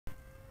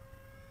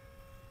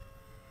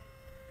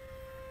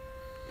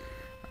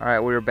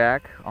Alright, we're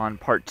back on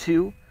part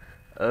 2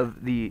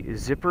 of the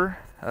zipper,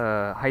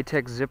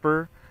 Hitec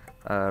zipper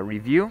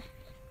review,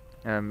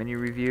 mini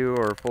review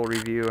or full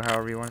review,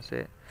 however you want to say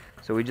it.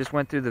 So we just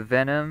went through the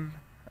Venom.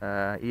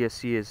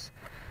 ESC is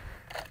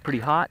pretty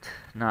hot,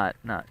 not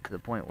to the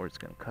point where it's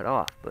going to cut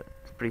off, but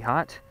it's pretty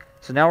hot.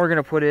 So now we're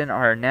going to put in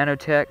our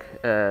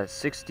Nanotech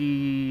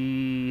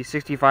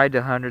 65 to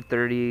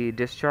 130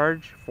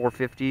 discharge,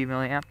 450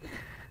 milliamp.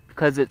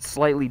 Because it's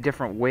slightly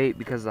different weight,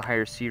 because of the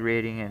higher C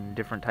rating and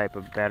different type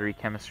of battery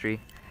chemistry,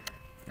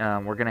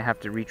 we're going to have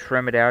to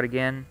retrim it out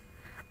again.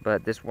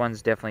 But this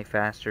one's definitely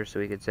faster, so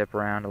we could zip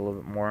around a little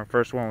bit more.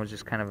 First one was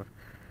just kind of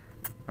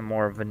a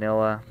more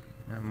vanilla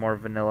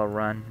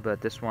run,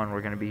 but this one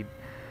we're going to be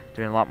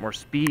doing a lot more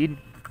speed,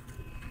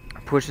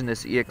 pushing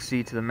this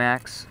EXC to the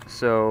max.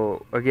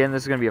 So again,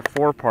 this is going to be a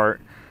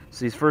 4-part.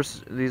 So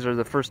these are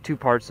the first 2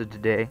 parts of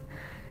today.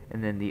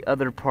 And then the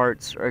other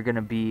parts are going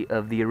to be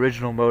of the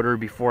original motor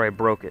before I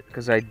broke it,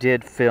 because I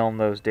did film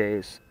those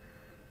days.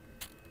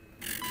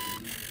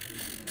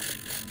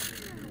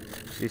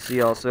 So you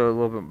see also a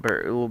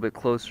little bit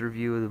closer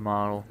view of the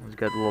model. It's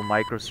got the little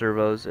micro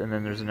servos, and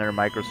then there's another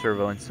micro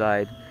servo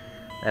inside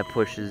that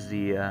pushes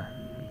the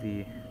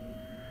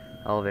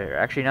elevator.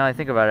 Actually, now I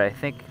think about it, I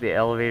think the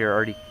elevator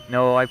already...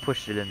 No, I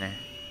pushed it in there.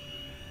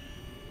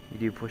 You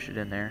do push it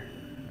in there.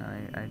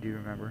 I do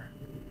remember.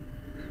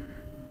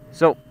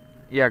 So...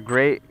 yeah,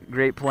 great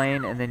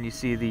plane, and then you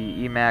see the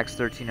Emax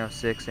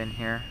 1306 in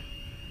here,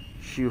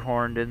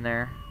 shoehorned in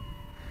there.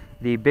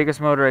 The biggest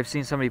motor I've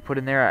seen somebody put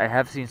in there, I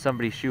have seen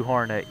somebody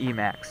shoehorn a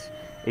Emax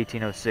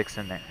 1806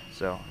 in there,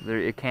 so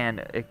it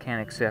can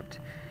accept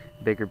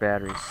bigger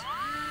batteries.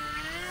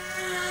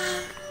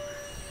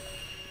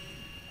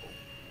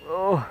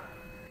 Oh,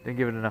 didn't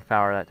give it enough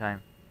power that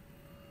time,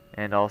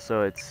 and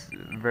also it's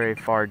very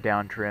far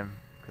down trim,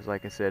 because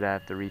like I said, I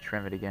have to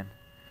retrim it again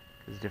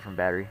because it's a different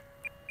battery.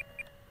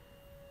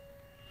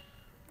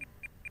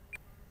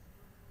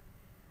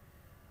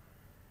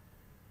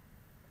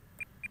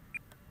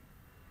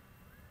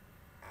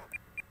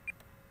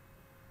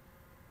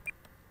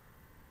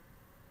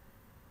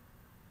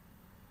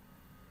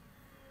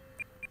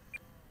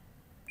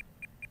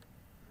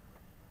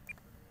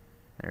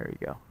 There we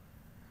go.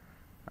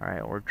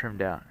 Alright, we're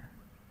trimmed out.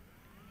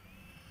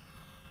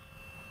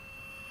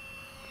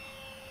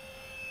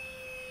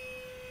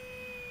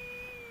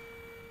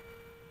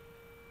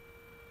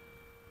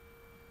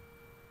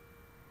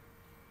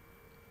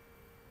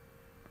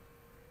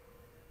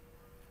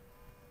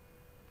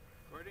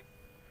 Recording?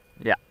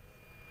 Yeah.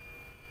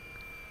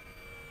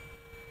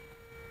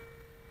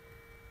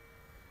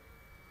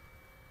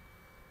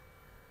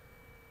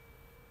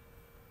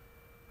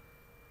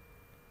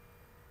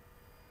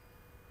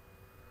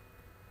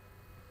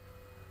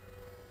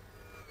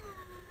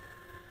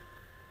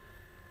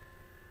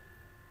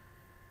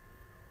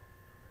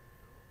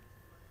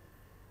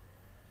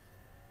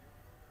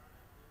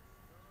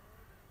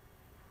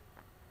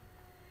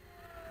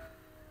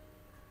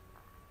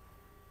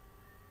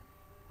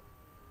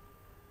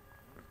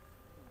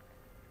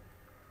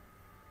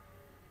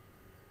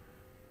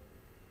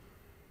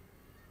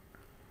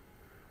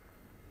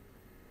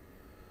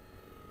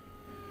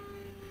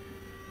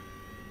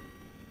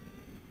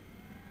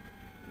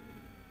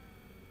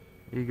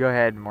 You go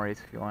ahead, Maurice,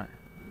 if you want.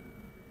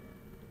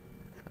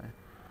 That's fine.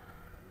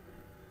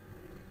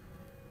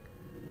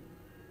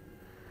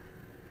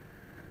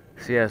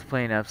 So yeah, it's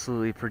playing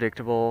absolutely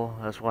predictable.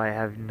 That's why I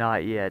have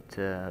not yet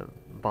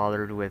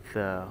bothered with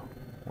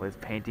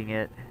painting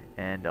it.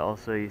 And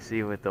also, you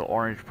see with the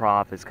orange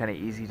prop, it's kind of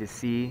easy to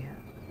see.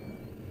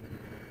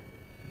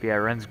 But yeah, it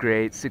runs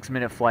great.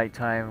 6-minute flight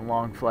time,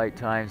 long flight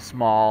time,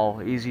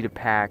 small, easy to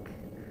pack.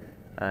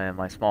 In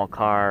my small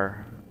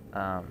car.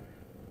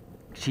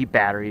 Cheap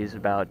batteries,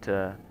 about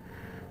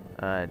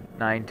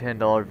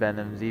 $9–10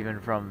 Venoms, even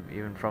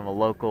from a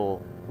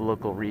local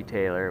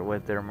retailer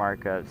with their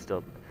markup,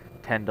 still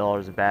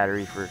 $10 a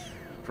battery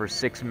for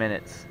 6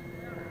 minutes,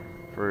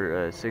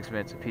 for 6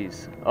 minutes a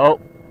piece.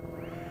 Oh,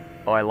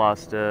 I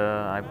lost.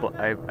 I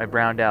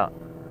browned out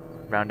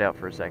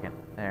for a second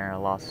there. I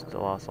lost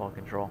all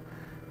control.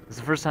 It's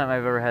the first time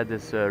I've ever had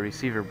this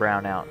receiver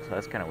brown out, so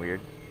that's kind of weird.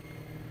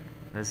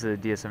 This is a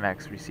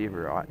DSMX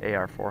receiver,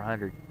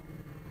 AR400.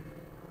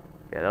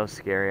 Yeah, that was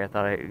scary. I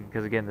thought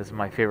because again, this is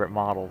my favorite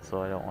model,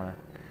 so I don't want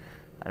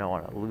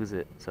to lose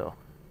it. So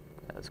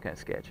that was kind of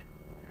sketch.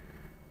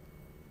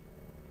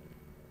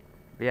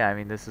 But yeah, I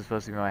mean, this is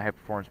supposed to be my high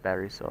performance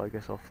battery, so I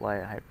guess I'll fly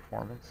at high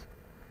performance.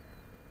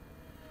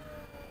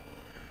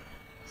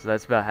 So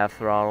that's about half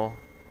throttle.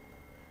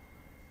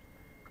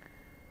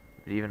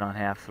 But even on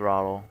half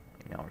throttle,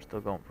 you know, we're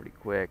still going pretty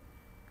quick.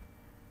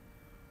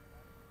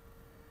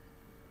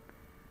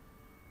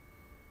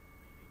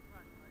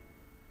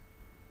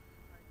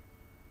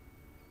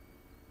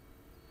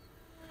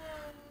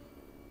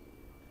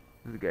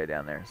 There's a guy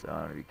down there, so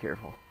I want to be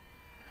careful.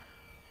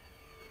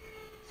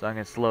 So I'm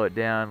going to slow it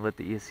down, let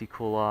the ESC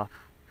cool off,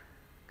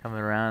 coming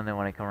around, and then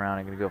when I come around,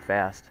 I'm going to go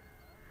fast.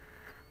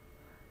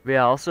 But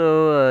yeah,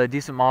 also a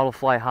decent model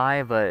fly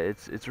high, but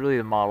it's really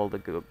the model to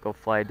go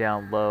fly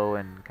down low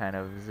and kind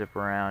of zip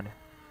around.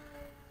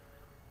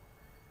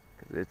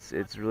 'Cause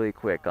it's really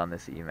quick on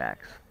this Emax.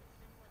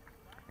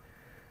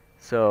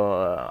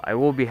 So I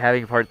will be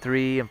having part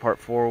 3, and part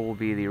 4 will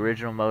be the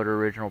original motor,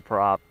 original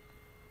prop,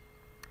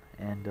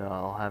 and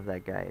I'll have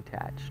that guy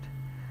attached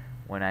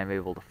when I'm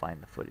able to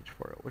find the footage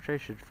for it, which I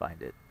should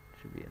find it.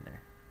 Should be in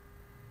there.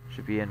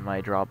 Should be in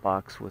my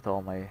Dropbox with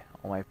all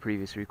my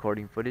previous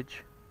recording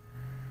footage.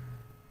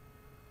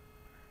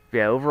 But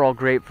yeah, overall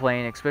great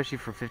plane, especially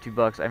for 50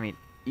 bucks. I mean,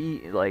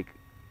 like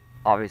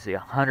obviously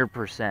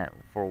 100%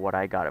 for what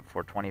I got it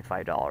for,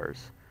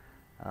 $25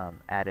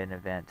 at an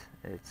event.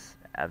 It's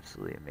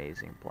absolutely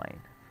amazing plane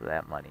for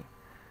that money.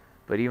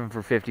 But even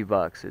for 50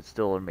 bucks, it's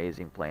still an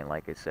amazing plane.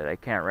 Like I said, I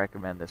can't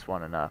recommend this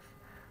one enough.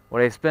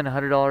 Would I spend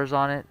 $100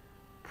 on it?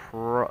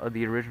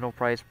 The original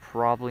price,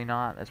 probably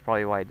not. That's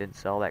probably why it didn't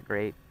sell that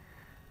great.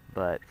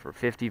 But for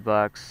 50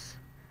 bucks,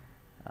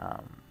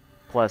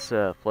 plus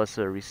a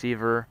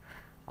receiver,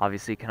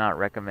 obviously cannot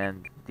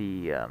recommend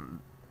the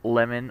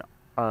Lemon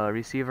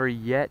receiver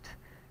yet,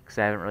 because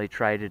I haven't really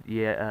tried it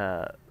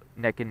yet,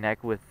 neck and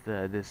neck with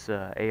this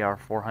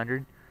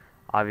AR400.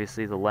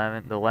 Obviously the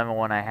lemon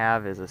one I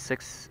have is a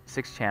six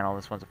channel.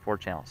 This one's a 4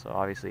 channel, so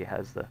obviously it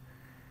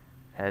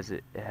has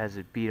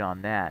it beat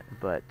on that,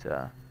 but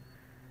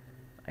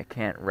I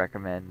can't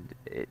recommend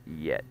it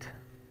yet.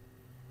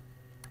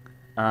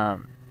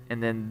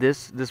 And then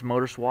this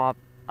motor swap,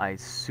 I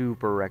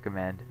super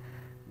recommend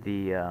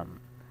the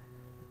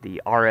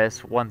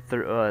RS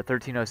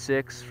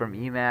 1306 from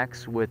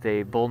Emax with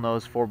a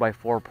bullnose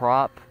 4x4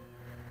 prop.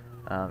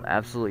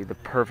 Absolutely the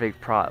perfect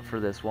prop for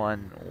this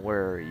one,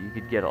 where you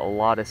could get a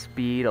lot of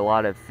speed, a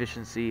lot of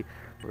efficiency,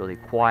 really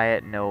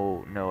quiet,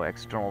 no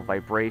external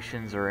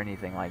vibrations or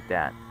anything like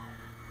that.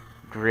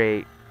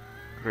 Great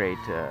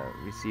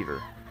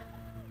receiver.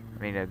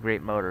 I mean, a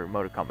great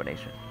motor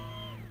combination.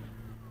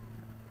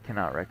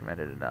 Cannot recommend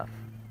it enough.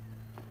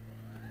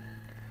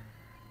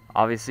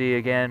 Obviously,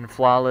 again,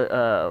 flawless.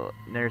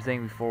 Another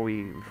thing before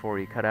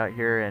we cut out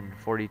here in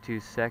 42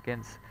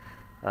 seconds.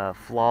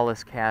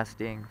 Flawless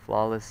casting,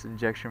 flawless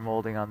injection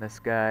molding on this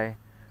guy.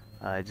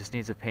 It just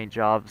needs a paint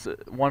job. So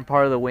one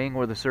part of the wing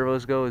where the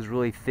servos go is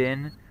really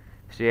thin,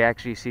 so you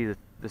actually see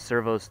the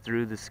servos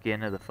through the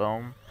skin of the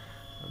foam.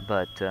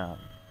 But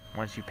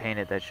once you paint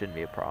it, that shouldn't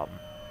be a problem.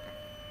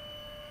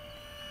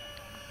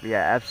 But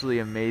yeah, absolutely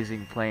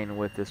amazing plane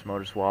with this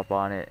motor swap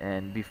on it,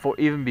 and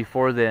even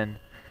before then,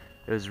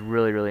 it was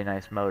really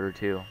nice motor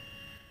too.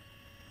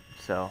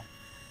 So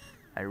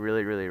I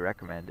really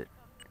recommend it.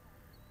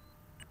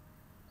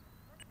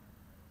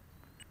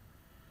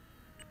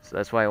 So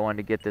that's why I wanted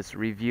to get this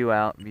review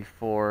out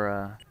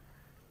before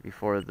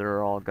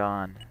they're all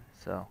gone.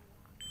 So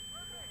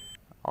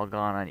all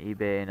gone on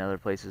eBay and other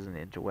places in the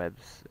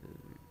interwebs,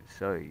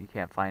 so you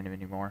can't find them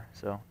anymore.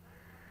 So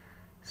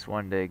just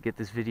wanted to get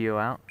this video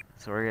out.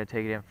 So we're gonna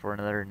take it in for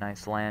another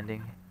nice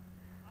landing.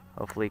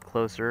 Hopefully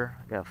closer.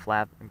 Got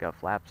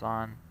flaps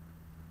on,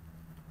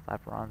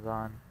 flaperons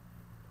on.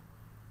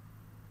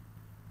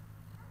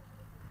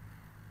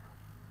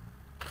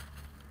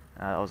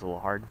 That was a little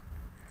hard.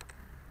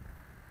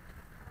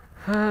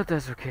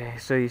 That's okay.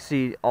 So you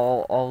see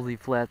all the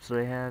flaps that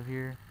I have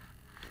here.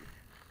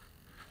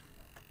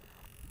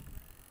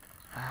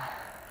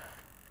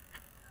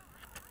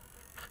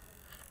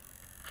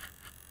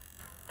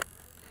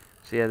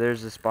 So yeah,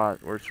 there's a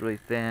spot where it's really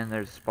thin.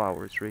 There's a spot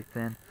where it's really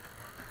thin.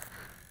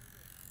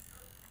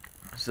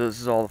 So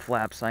this is all the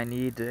flaps I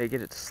need to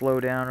get it to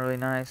slow down really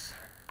nice.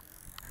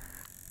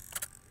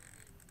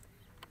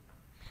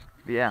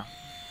 But yeah,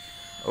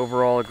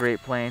 overall a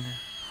great plane.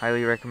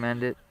 Highly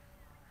recommend it.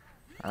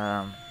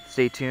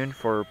 Stay tuned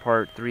for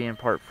part 3 and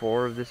part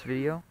 4 of this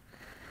video.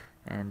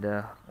 And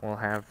we'll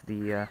have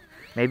the,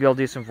 maybe I'll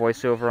do some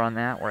voiceover on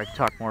that where I can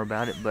talk more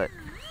about it, but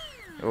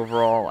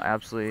overall,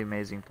 absolutely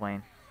amazing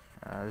plane.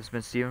 This has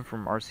been Steven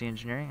from RC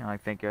Engineering. I'd like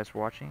to thank you guys for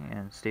watching,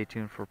 and stay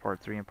tuned for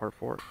part 3 and part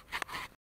 4.